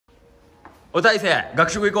お大勢、学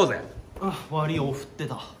食行こうぜ。あ、悪い、お振って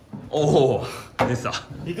た。おお、でさ。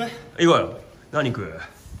いいかい？行こうよ。何食う？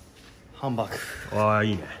ハンバーグ。ああ、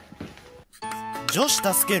いいね。女子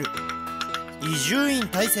助ける伊集院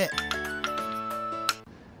大成。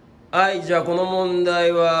はい、じゃあこの問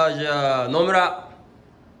題は、じゃあ野村。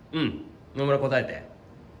野村答えて。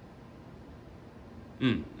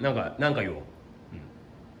なんか言おう。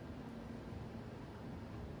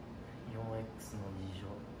4x の2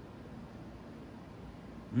乗。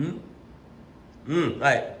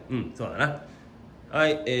はい、そうだな。は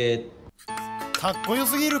い、かっこよ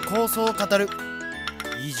すぎる構想を語る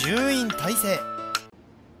伊集院大成。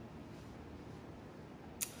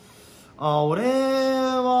俺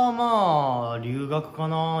はまあ留学か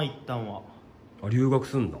な、一旦は。あ、留学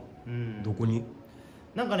すんだ。どこに？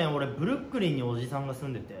なんかね、俺ブルックリンにおじさんが住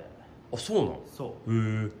んでて。あ、そうなの？そう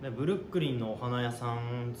へえ。でブルックリンのお花屋さ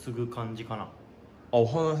ん継ぐ感じかな。あ、お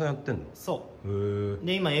花屋さんやってんの？そうへえ。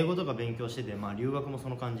で今英語とか勉強してて、まあ留学もそ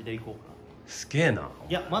の感じで行こうかな。すげえな。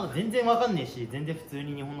いやまだ全然わかんねえし、全然普通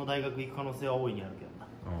に日本の大学行く可能性は大いにあるけどな。